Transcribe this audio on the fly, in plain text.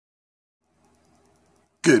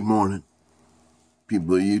Good morning,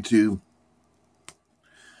 people of YouTube.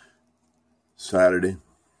 Saturday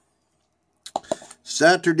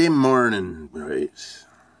morning, right?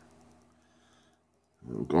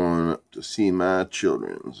 I'm going up to see my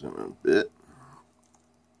children's in a bit.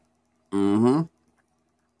 Good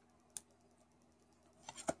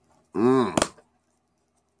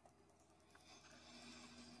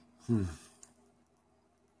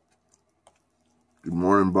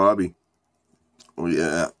morning, Bobby. Oh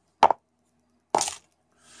yeah,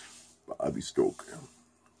 Bobby Stoker.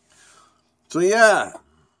 So yeah,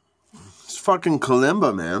 it's fucking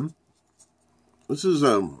Kalimba, man. This is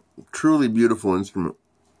a truly beautiful instrument.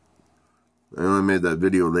 I only made that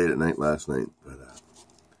video late at night last night, but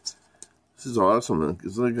this is awesome.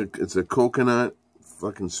 It's a coconut,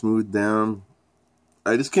 fucking smooth down.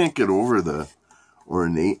 I just can't get over the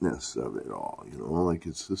ornateness of it all, you know. Like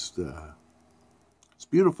it's just, it's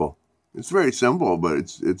beautiful. It's very simple, but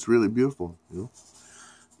it's really beautiful, you know.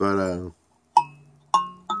 But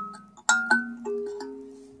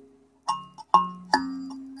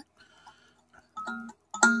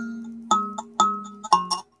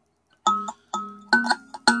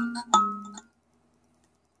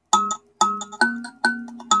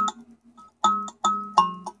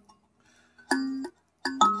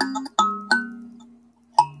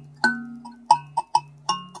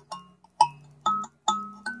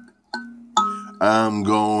I'm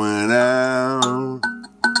going out,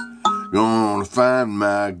 gonna find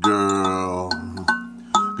my girl,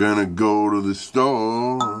 gonna go to the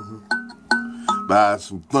store, buy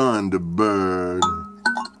some Thunderbird,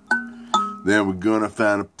 then we're gonna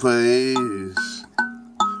find a place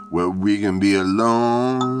where we can be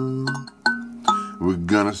alone. We're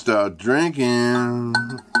gonna start drinking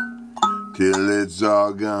till it's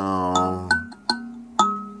all gone.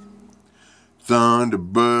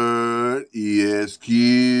 Thunderbird ESQ,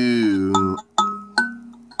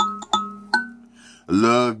 I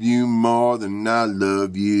love you more than I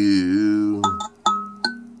love you.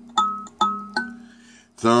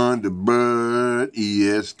 Thunderbird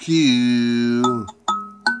ESQ,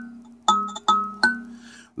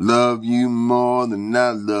 love you more than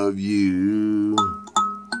I love you.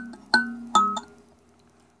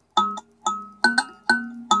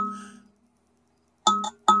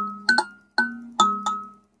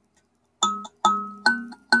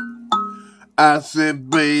 I said,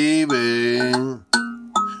 baby,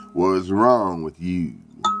 what's wrong with you?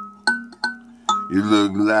 You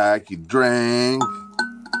look like you drank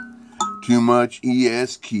too much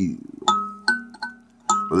ESQ.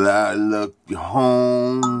 Well, I looked you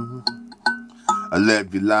home, I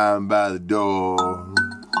left you lying by the door.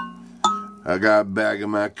 I got back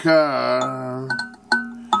in my car,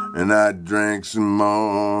 and I drank some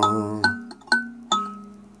more.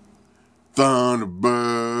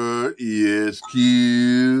 Thunderbird ESQ,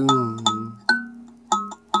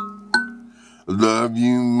 I love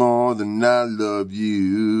you more than I love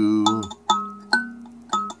you.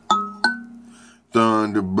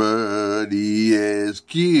 Thunderbird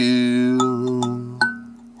ESQ,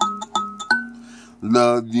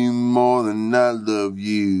 love you more than I love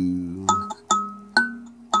you.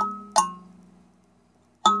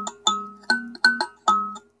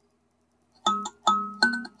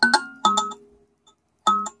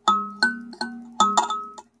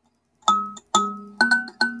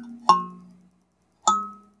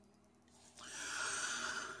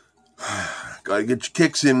 Gotta get your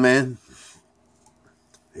kicks in, man.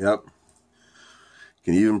 Yep.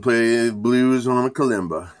 Can even play blues on a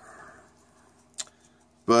kalimba.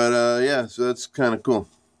 But, yeah, so that's kind of cool.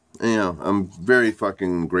 And, you know, I'm very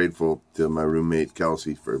fucking grateful to my roommate,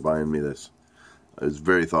 Kelsey, for buying me this. I was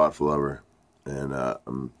very thoughtful of her. And,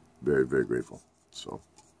 I'm very, very grateful. So,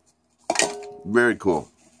 very cool.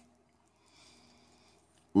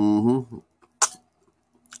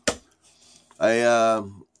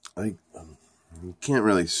 You can't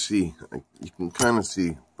really see. You can kind of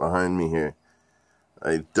see behind me here.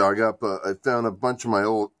 I dug up, I found a bunch of my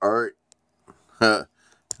old art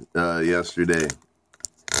yesterday.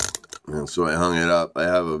 And so I hung it up. I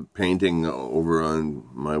have a painting over on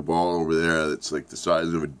my wall over there that's like the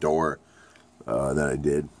size of a door that I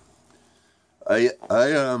did. I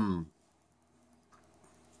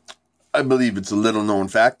believe it's a little known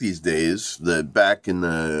fact these days that back in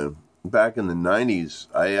the 90s,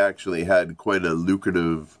 I actually had quite a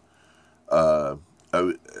lucrative, I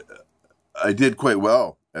did quite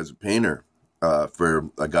well as a painter, for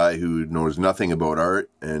a guy who knows nothing about art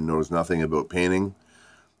and knows nothing about painting,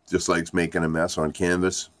 just likes making a mess on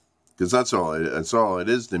canvas. Because that's all it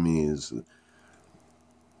is to me, is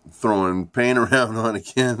throwing paint around on a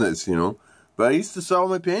canvas, you know. But I used to sell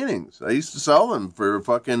my paintings. I used to sell them for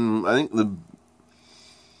fucking, I think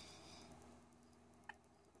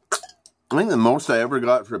the most I ever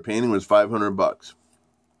got for a painting was $500.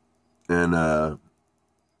 And,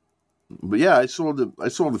 but yeah, I sold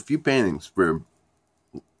a few paintings for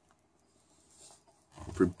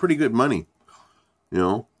pretty good money, you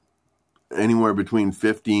know, anywhere between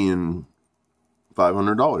 $50 and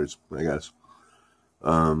 $500, I guess.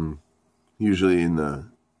 Usually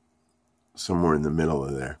somewhere in the middle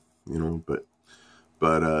of there, you know, but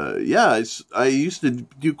yeah, I used to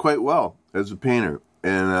do quite well as a painter.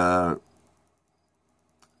 And,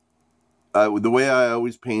 the way I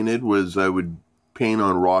always painted was I would paint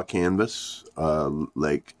on raw canvas,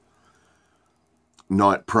 like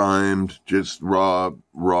not primed, just raw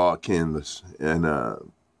canvas. And, I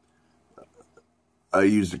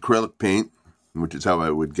used acrylic paint, which is how I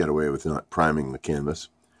would get away with not priming the canvas.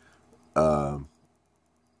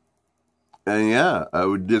 And yeah, I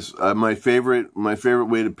would just, my favorite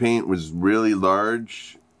way to paint was really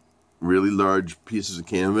large pieces of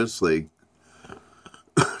canvas, like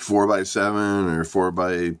 4x7 or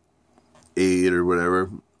 4x8 or whatever,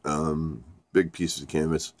 big pieces of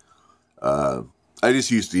canvas. I just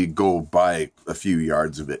used to go buy a few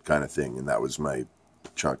yards of it kind of thing, and that was my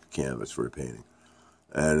chunk of canvas for a painting.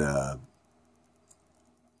 And,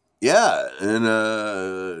 yeah,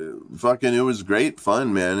 and, fucking, it was great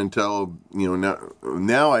fun, man, until, you know,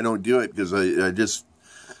 now I don't do it because I just,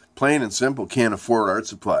 plain and simple, can't afford art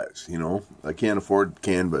supplies, you know. I can't afford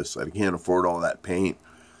canvas. I can't afford all that paint.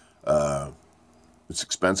 It's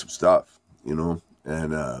expensive stuff, you know,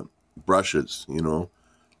 and, brushes, you know,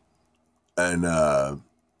 and, I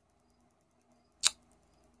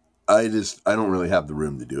don't really have the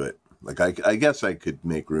room to do it. Like, I guess I could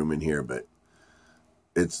make room in here, but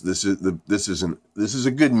this is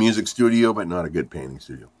a good music studio, but not a good painting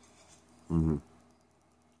studio. Mm-hmm.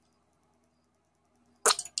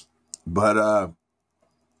 But,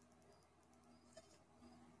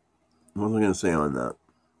 what was I going to say on that?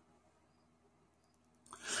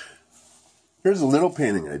 Here's a little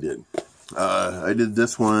painting I did. I did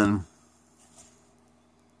this one,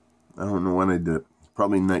 I don't know when I did it.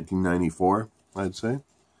 Probably 1994, I'd say.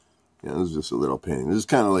 Yeah, it was just a little painting. This is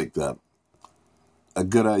kind of like a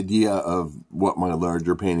good idea of what my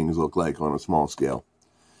larger paintings look like on a small scale.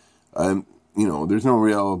 You know, there's no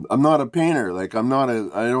real, I'm not a painter. Like, I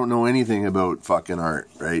don't know anything about fucking art,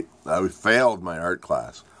 right? I failed my art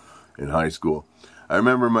class in high school. I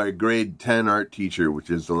remember my grade 10 art teacher, which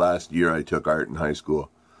is the last year I took art in high school.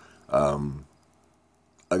 I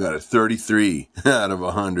got a 33 out of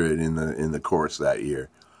 100 in the course that year.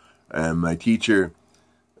 And my teacher,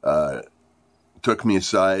 took me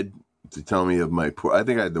aside to tell me of my I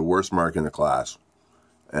think I had the worst mark in the class.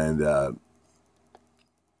 And,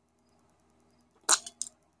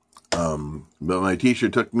 but my teacher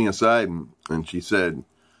took me aside and she said,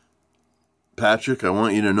 Patrick, I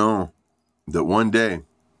want you to know that one day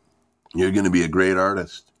you're going to be a great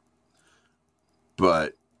artist,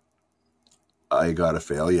 but I gotta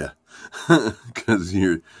fail you. Cause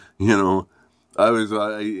you know,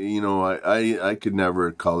 I could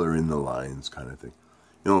never color in the lines kind of thing.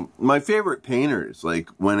 You know, my favorite painters, like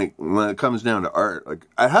when it comes down to art, like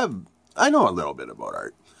I know a little bit about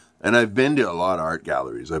art, and I've been to a lot of art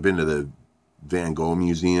galleries. I've been to the Van Gogh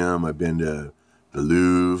Museum. I've been to the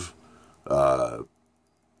Louvre.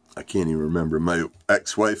 I can't even remember. My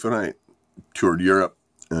ex-wife and I toured Europe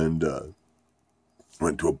and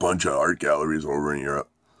went to a bunch of art galleries over in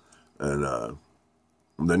Europe. And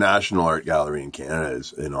the National Art Gallery in Canada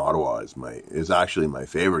in Ottawa is actually my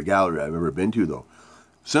favorite gallery I've ever been to, though.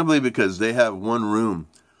 Simply because they have one room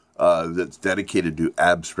that's dedicated to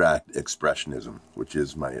abstract expressionism, which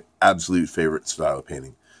is my absolute favorite style of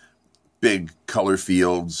painting. Big color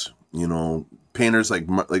fields, you know, painters like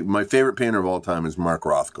my favorite painter of all time is Mark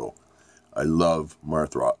Rothko. I love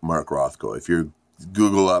Mark Rothko. If you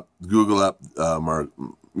Google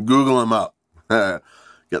him up,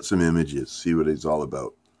 get some images, see what he's all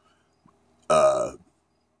about.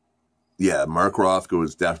 Yeah, Mark Rothko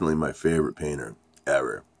is definitely my favorite painter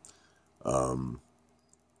ever. And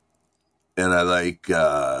I like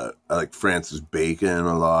Francis Bacon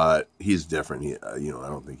a lot. He's different. I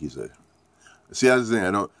don't think he's see, that's the thing.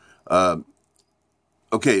 I don't,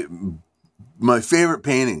 okay. My favorite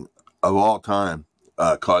painting of all time,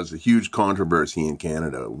 caused a huge controversy in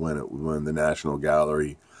Canada when the National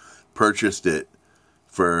Gallery purchased it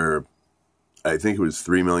for, I think it was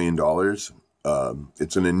 $3 million.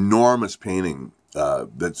 It's an enormous painting,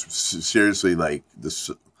 that's seriously like this,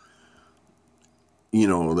 you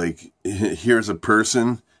know, like here's a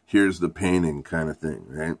person, here's the painting kind of thing,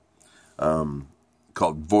 right?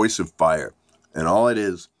 called Voice of Fire. And all it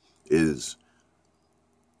is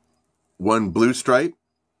one blue stripe,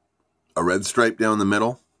 a red stripe down the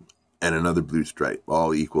middle, and another blue stripe,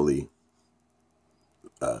 all equally.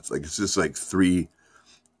 It's just like 3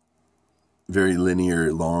 very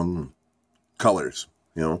linear, long colors,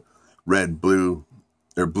 you know, red, blue,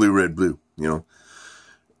 or blue, red, blue, you know.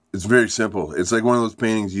 It's very simple. It's like one of those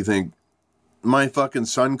paintings you think, my fucking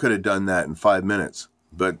son could have done that in 5 minutes.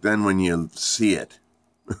 But then when you see it,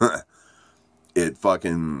 it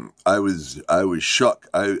fucking, I was shook.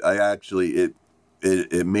 I actually,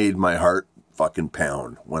 it made my heart fucking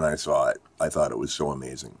pound when I saw it. I thought it was so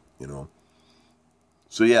amazing, you know.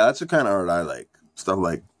 So yeah, that's the kind of art I like. Stuff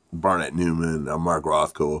like Barnett Newman, Mark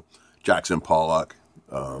Rothko, Jackson Pollock.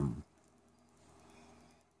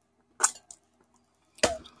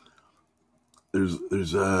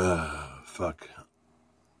 There's fuck.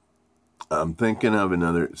 I'm thinking of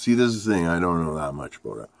another. See, this is the thing. I don't know that much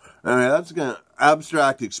about it. I mean, that's gonna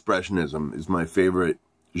abstract expressionism is my favorite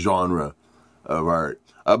genre of art.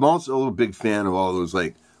 I'm also a big fan of all those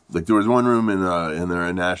like there was one room in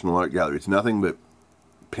their National Art Gallery. It's nothing but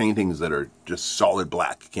paintings that are just solid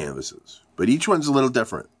black canvases, but each one's a little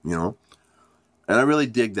different, you know. And I really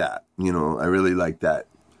dig that, you know. I really like that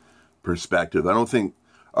perspective. I don't think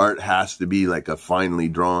art has to be like a finely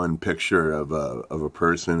drawn picture of a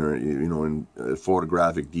person, or, you know, in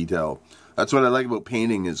photographic detail. That's what I like about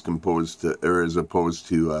painting as opposed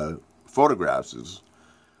to photographs. Is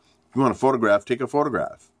if you want a photograph, take a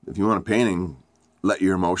photograph. If you want a painting, let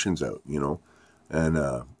your emotions out, you know, and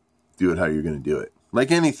do it how you're going to do it. Like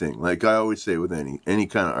anything, like I always say with any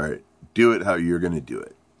kind of art, do it how you're going to do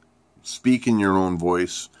it. Speak in your own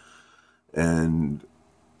voice and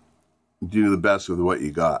do the best with what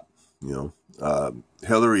you got, you know.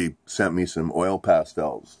 Hillary sent me some oil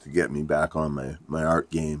pastels to get me back on my art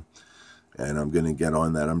game, and I'm going to get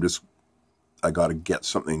on that. I got to get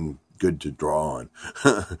something good to draw on.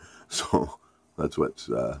 So that's what's,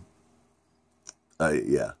 I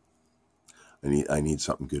need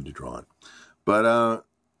something good to draw on. But,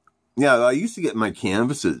 yeah, I used to get my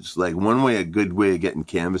canvases. Like, a good way of getting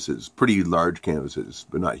canvases, pretty large canvases,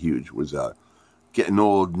 but not huge, was getting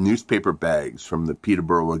old newspaper bags from the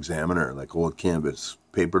Peterborough Examiner, like old canvas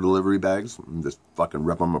paper delivery bags, and just fucking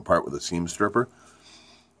rip them apart with a seam stripper.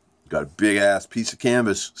 Got a big-ass piece of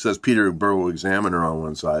canvas. It says Peterborough Examiner on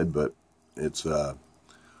one side, but it's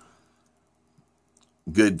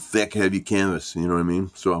good, thick, heavy canvas, you know what I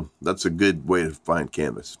mean? So that's a good way to find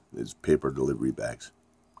canvas, is paper delivery bags.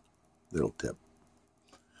 Little tip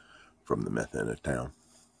from the meth end of town.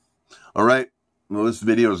 All right. Well, this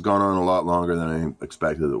video has gone on a lot longer than I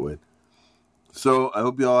expected it would. So I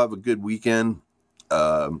hope you all have a good weekend.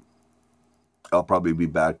 I'll probably be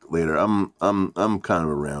back later. I'm kind of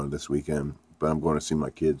around this weekend, but I'm going to see my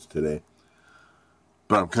kids today.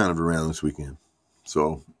 But I'm kind of around this weekend.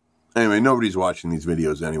 So anyway, nobody's watching these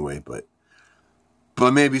videos anyway, but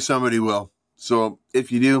maybe somebody will. So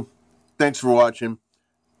if you do, thanks for watching.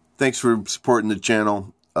 Thanks for supporting the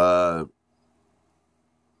channel.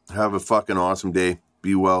 Have a fucking awesome day.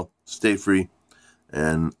 Be well. Stay free.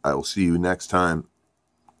 And I will see you next time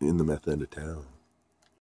in the meth end of town.